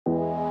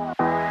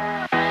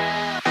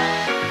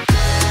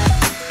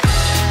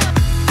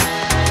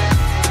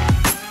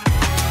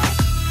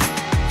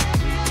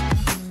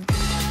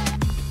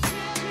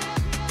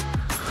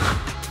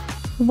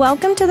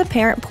Welcome to the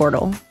Parent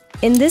Portal.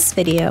 In this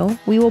video,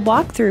 we will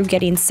walk through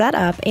getting set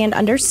up and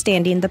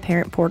understanding the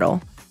Parent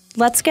Portal.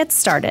 Let's get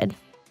started.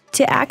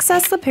 To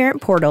access the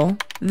Parent Portal,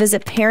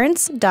 visit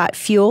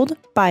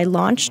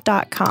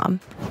parents.fueledbylaunch.com.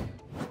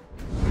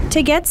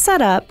 To get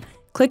set up,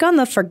 click on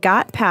the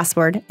Forgot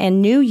Password and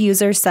New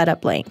User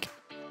Setup link.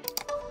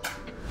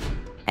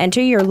 Enter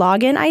your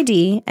login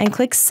ID and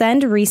click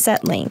Send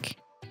Reset Link.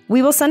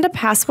 We will send a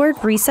password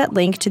reset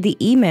link to the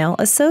email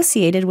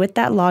associated with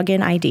that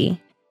login ID.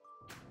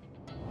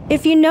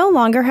 If you no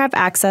longer have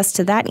access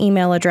to that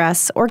email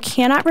address or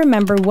cannot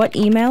remember what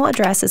email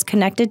address is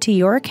connected to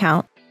your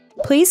account,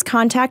 please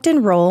contact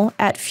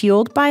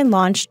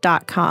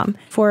enroll@fueledbylaunch.com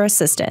for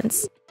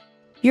assistance.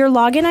 Your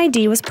login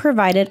ID was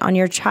provided on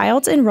your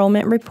child's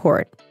enrollment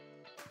report.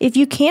 If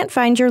you can't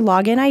find your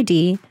login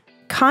ID,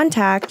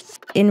 contact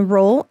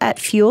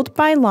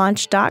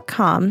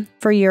enroll@fueledbylaunch.com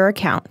for your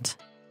account.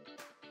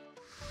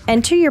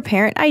 Enter your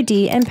parent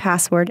ID and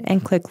password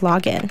and click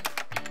Login.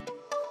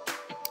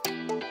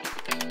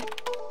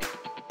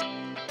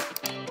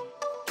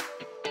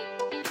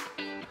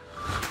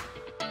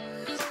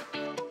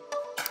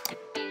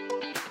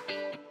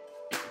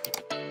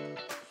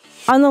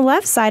 On the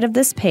left side of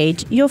this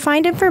page, you'll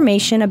find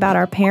information about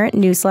our parent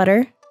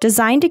newsletter,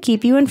 designed to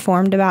keep you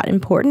informed about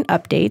important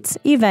updates,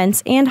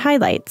 events, and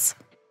highlights.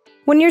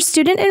 When your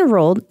student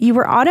enrolled, you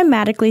were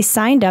automatically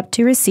signed up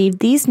to receive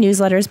these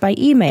newsletters by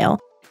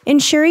email,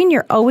 ensuring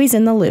you're always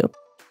in the loop.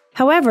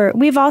 However,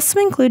 we've also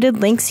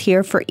included links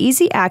here for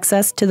easy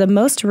access to the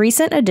most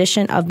recent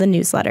edition of the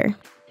newsletter.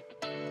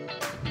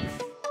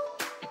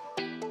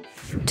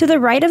 To the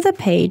right of the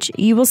page,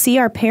 you will see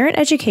our Parent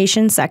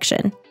Education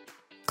section.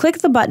 Click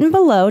the button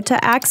below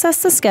to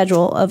access the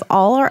schedule of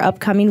all our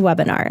upcoming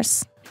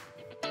webinars.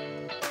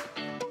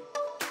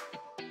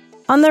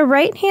 On the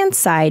right-hand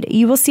side,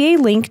 you will see a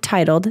link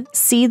titled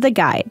See the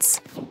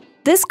Guides.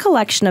 This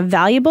collection of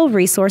valuable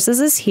resources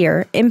is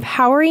here,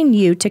 empowering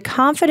you to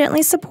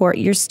confidently support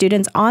your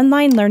students'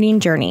 online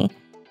learning journey.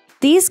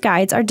 These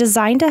guides are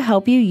designed to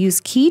help you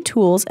use key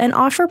tools and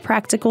offer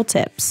practical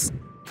tips.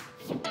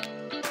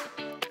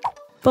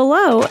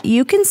 Below,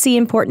 you can see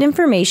important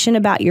information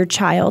about your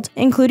child,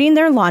 including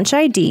their launch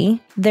ID,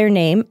 their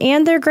name,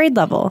 and their grade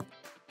level.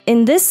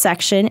 In this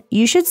section,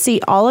 you should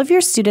see all of your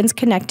students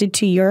connected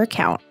to your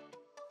account.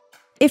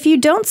 If you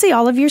don't see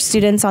all of your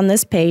students on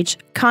this page,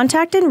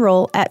 contact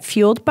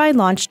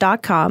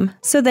enroll@fueledbylaunch.com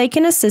so they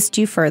can assist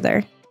you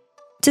further.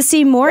 To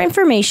see more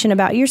information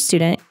about your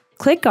student,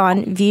 click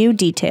on View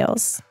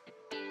Details.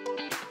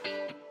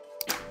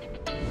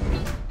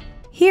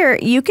 Here,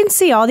 you can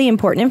see all the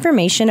important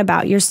information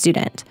about your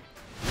student.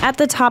 At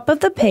the top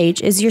of the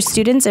page is your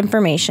student's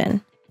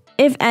information.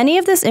 If any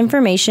of this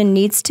information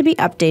needs to be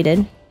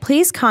updated,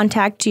 please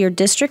contact your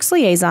district's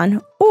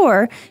liaison,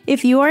 or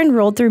if you are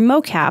enrolled through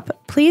MOCAP,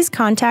 please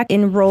contact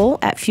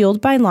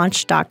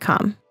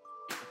enroll@fueledbylaunch.com.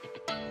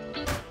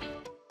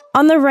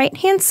 On the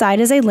right-hand side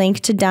is a link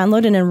to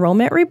download an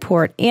enrollment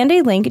report and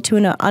a link to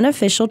an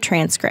unofficial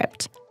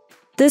transcript.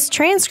 This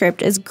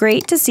transcript is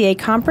great to see a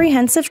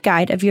comprehensive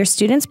guide of your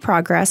student's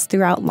progress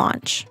throughout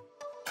launch.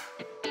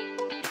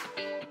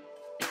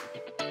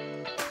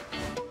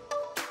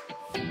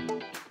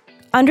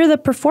 Under the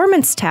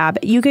Performance tab,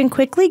 you can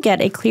quickly get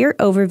a clear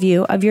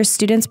overview of your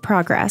student's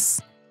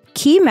progress.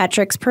 Key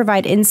metrics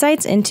provide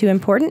insights into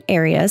important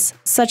areas,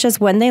 such as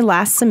when they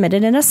last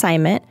submitted an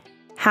assignment,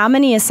 how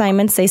many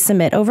assignments they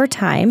submit over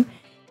time,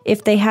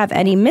 if they have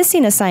any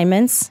missing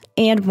assignments,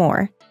 and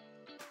more.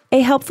 A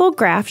helpful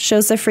graph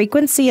shows the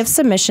frequency of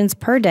submissions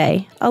per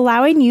day,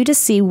 allowing you to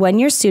see when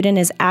your student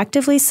is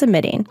actively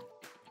submitting.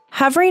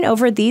 Hovering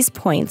over these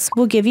points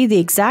will give you the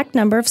exact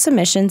number of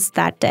submissions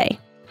that day.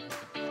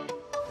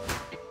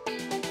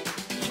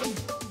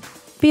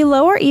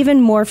 Below are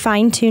even more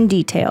fine-tuned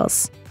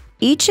details.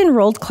 Each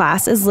enrolled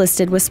class is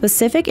listed with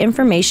specific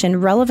information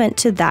relevant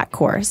to that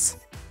course.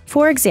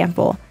 For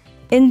example,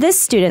 in this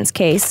student's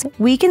case,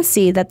 we can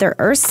see that their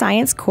Earth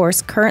Science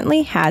course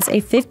currently has a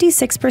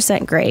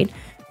 56% grade,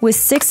 with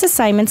 6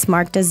 assignments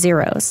marked as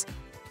zeros.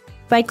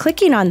 By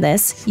clicking on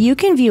this, you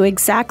can view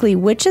exactly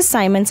which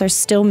assignments are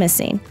still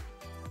missing.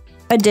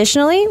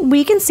 Additionally,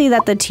 we can see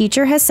that the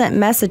teacher has sent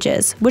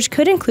messages, which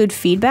could include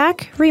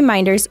feedback,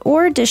 reminders,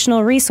 or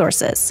additional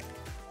resources.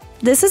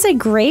 This is a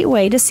great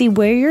way to see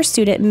where your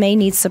student may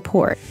need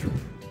support.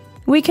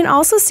 We can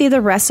also see the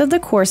rest of the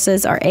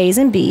courses are A's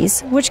and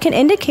B's, which can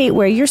indicate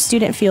where your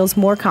student feels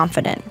more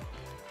confident.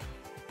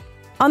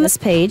 On this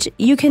page,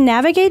 you can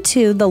navigate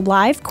to the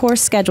Live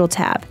Course Schedule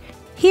tab.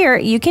 Here,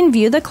 you can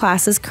view the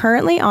classes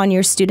currently on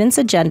your student's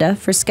agenda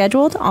for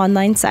scheduled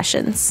online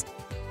sessions.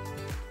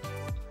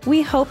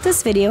 We hope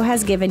this video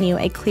has given you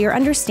a clear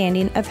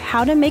understanding of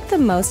how to make the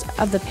most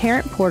of the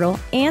Parent Portal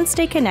and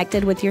stay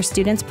connected with your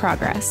students'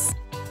 progress.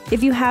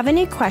 If you have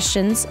any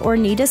questions or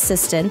need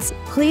assistance,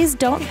 please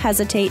don't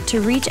hesitate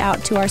to reach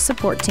out to our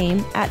support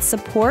team at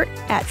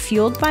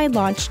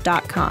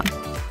support@fueledbylaunch.com.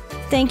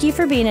 Thank you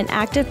for being an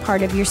active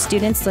part of your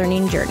students'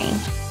 learning journey.